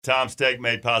Tom's Take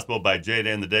made possible by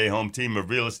Jada and the Day Home team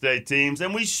of real estate teams.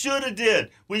 And we should have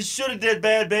did. We should have did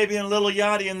Bad Baby and Lil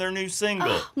Yachty in their new single.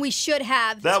 Oh, we should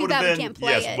have. That Too would have bad been, we can't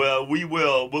play yes, it. well, we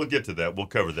will. We'll get to that. We'll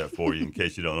cover that for you in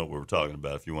case you don't know what we're talking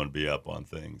about if you want to be up on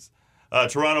things.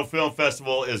 Toronto Film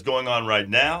Festival is going on right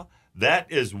now.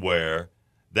 That is where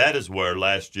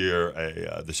last year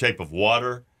The Shape of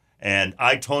Water and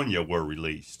I, Tonya were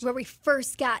released. Where we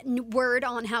first got word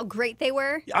on how great they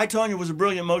were. I, Tonya was a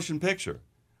brilliant motion picture.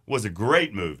 Was a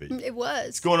great movie. It was.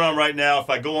 It's going on right now. If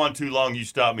I go on too long, you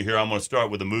stop me here. I'm going to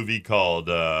start with a movie called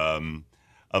a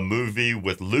movie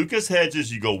with Lucas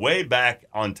Hedges. You go way back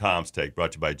on Tom's Take,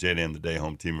 brought to you by Jada and the Day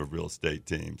Home team of real estate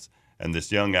teams. And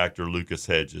this young actor, Lucas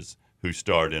Hedges, who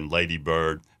starred in Lady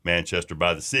Bird, Manchester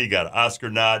by the Sea, got an Oscar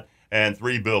nod and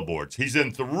 3 billboards. He's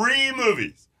in 3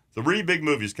 movies, 3 big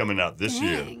movies coming out this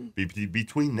year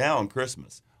between now and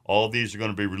Christmas. All of these are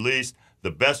going to be released.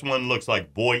 The best one looks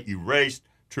like Boy Erased,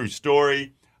 true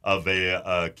story of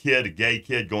a gay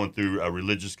kid going through a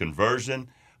religious conversion.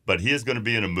 But he is going to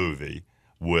be in a movie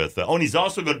with, and he's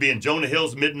also going to be in Jonah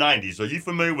Hill's Mid-90s. Are you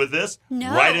familiar with this?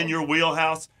 No. Right in your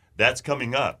wheelhouse. That's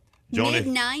coming up.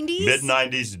 Mid-90s?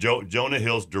 Mid-90s, Jonah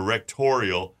Hill's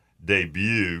directorial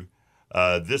debut.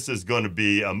 This is going to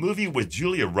be a movie with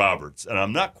Julia Roberts, and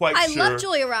I'm not quite sure. I love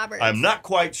Julia Roberts. I'm not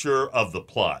quite sure of the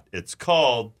plot. It's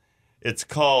called.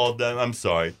 I'm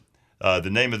sorry. The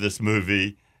name of this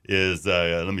movie is.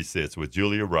 Let me see. It's with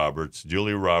Julia Roberts.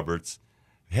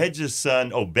 Hedges'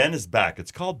 son. Oh, Ben is back.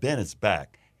 It's called Ben is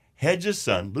Back. Hedges'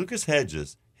 son, Lucas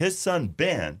Hedges. His son,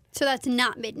 Ben. So that's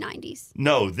not mid-90s.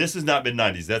 No, this is not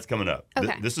mid-90s. That's coming up.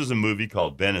 Okay. This is a movie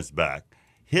called Ben is Back.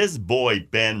 His boy,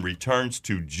 Ben, returns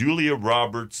to Julia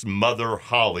Roberts' mother,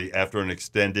 Holly, after an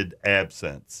extended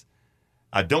absence.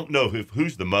 I don't know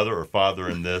who's the mother or father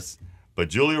in this, but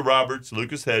Julia Roberts,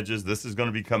 Lucas Hedges, this is going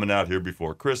to be coming out here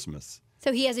before Christmas.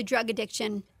 So he has a drug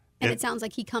addiction, and it sounds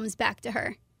like he comes back to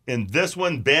her. In this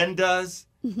one, Ben does.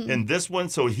 Mm-hmm. In this one,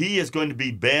 so he is going to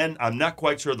be Ben. I'm not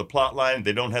quite sure of the plot line.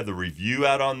 They don't have the review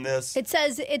out on this. It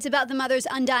says it's about the mother's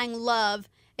undying love.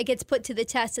 It gets put to the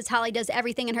test as Holly does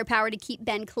everything in her power to keep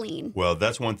Ben clean. Well,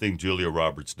 that's one thing Julia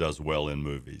Roberts does well in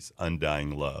movies,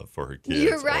 undying love for her kids.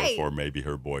 You're right. Or for maybe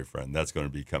her boyfriend. That's going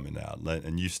to be coming out.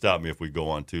 And you stop me if we go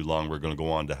on too long. We're going to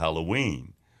go on to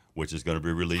Halloween, which is going to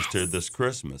be released here this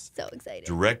Christmas. So excited.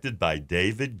 Directed by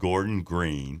David Gordon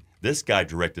Green. This guy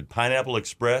directed Pineapple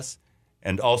Express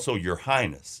and also Your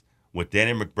Highness with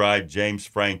Danny McBride, James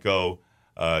Franco,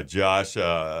 Josh,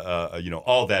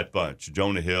 all that bunch,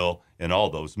 Jonah Hill, and all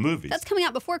those movies. That's coming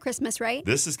out before Christmas, right?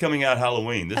 This is coming out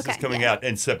Halloween. This is coming out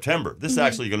in September. This is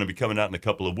actually going to be coming out in a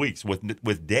couple of weeks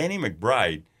with Danny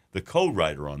McBride, the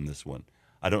co-writer on this one.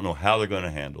 I don't know how they're going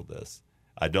to handle this.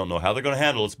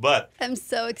 But I'm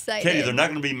so excited. Katie, they're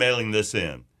not going to be mailing this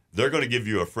in. They're going to give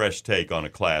you a fresh take on a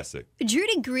classic.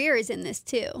 Judy Greer is in this,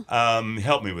 too.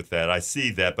 Help me with that. I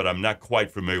see that, but I'm not quite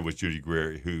familiar with Judy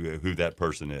Greer, who that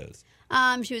person is.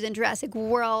 She was in Jurassic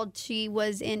World. She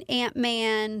was in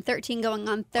Ant-Man, 13 going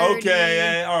on 30.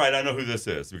 Okay, all right. I know who this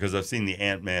is because I've seen the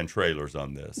Ant-Man trailers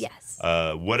on this. Yes.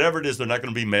 Whatever it is, they're not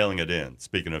going to be mailing it in.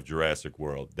 Speaking of Jurassic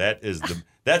World,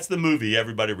 that's the movie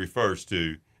everybody refers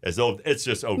to as old. It's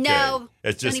just okay. No,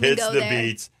 it just don't even hits go the there.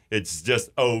 beats. It's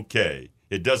just okay.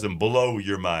 It doesn't blow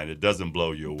your mind. It doesn't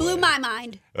blow you away. Blew my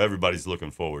mind. Everybody's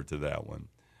looking forward to that one.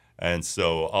 And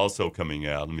so also coming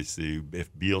out, let me see, if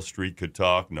Beale Street Could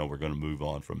Talk. No, we're going to move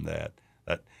on from that.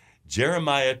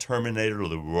 Jeremiah Terminator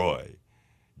Leroy,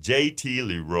 J.T.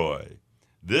 Leroy.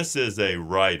 This is a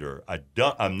writer.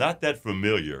 I'm not that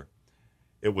familiar.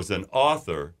 It was an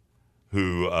author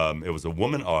who, it was a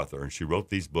woman author, and she wrote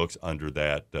these books under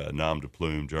that nom de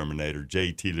plume, Terminator,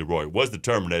 J.T. Leroy. It was the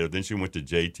Terminator, then she went to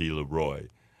J.T. Leroy.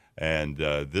 And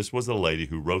this was a lady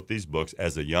who wrote these books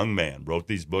as a young man, wrote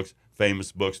these books,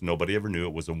 famous books. Nobody ever knew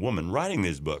it was a woman writing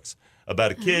these books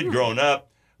about a kid growing up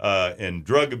in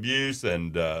drug abuse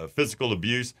and physical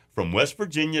abuse from West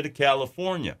Virginia to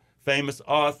California. Famous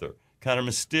author, kind of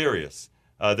mysterious.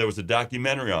 There was a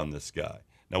documentary on this guy.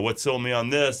 Now, what sold me on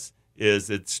this is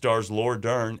it stars Laura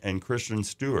Dern and Kristen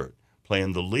Stewart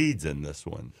playing the leads in this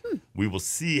one. We will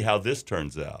see how this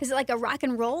turns out. Is it like a rock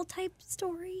and roll type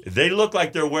story? They look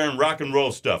like they're wearing rock and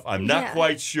roll stuff. I'm not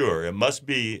quite sure. It must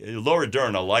be Laura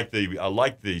Dern. I like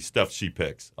the stuff she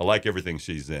picks. I like everything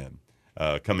she's in.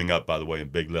 Coming up, by the way, in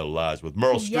Big Little Lies with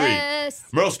Meryl Streep. Yes.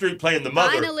 Meryl Streep playing the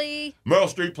mother. Finally.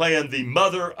 Meryl Streep playing the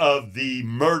mother of the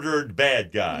murdered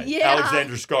bad guy. Yeah.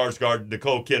 Alexander Skarsgård,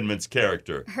 Nicole Kidman's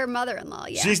character. Her mother-in-law,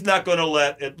 yeah. She's not going to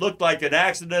let, it looked like an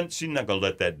accident. She's not going to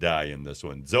let that die in this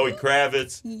one. Zoe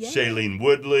Kravitz, Yes. Shailene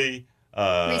Woodley.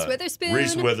 Reese Witherspoon.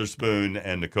 Reese Witherspoon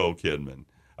and Nicole Kidman.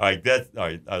 All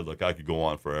right, look, I could go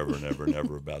on forever and ever and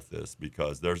ever about this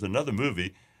because there's another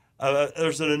movie.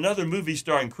 There's another movie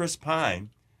starring Chris Pine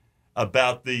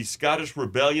about the Scottish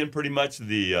Rebellion, pretty much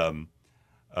the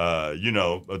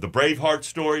Braveheart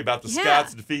story about the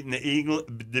Scots defeating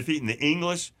the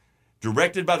English,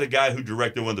 directed by the guy who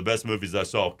directed one of the best movies I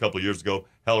saw a couple of years ago,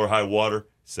 Hell or High Water.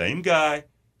 Same guy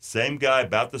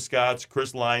about the Scots.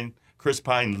 Chris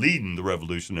Pine leading the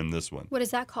revolution in this one. What is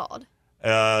that called?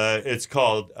 It's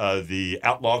called The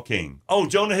Outlaw King. Oh,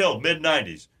 Jonah Hill,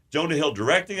 mid-'90s. Jonah Hill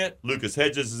directing it. Lucas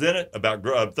Hedges is in it, about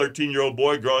a 13-year-old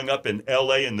boy growing up in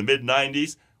L.A. in the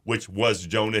mid-'90s, which was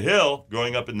Jonah Hill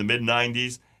growing up in the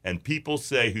mid-'90s. And people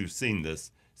who've seen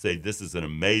this, say this is an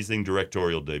amazing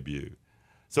directorial debut.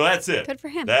 So that's it. Good for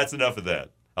him. That's enough of that.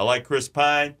 I like Chris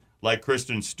Pine, like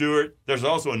Kristen Stewart. There's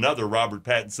also another Robert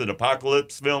Pattinson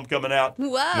Apocalypse film coming out. Whoa.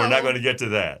 We're not going to get to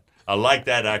that. I like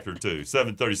that actor, too.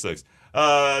 7:36.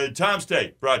 Tom's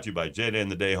Take, brought to you by Jada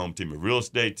and the Day Home Team of Real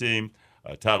Estate Team.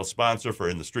 Title sponsor for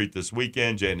In the Street this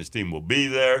weekend. Jay and his team will be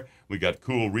there. We got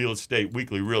cool real estate,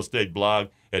 weekly real estate blog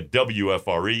at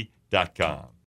WFRE.com.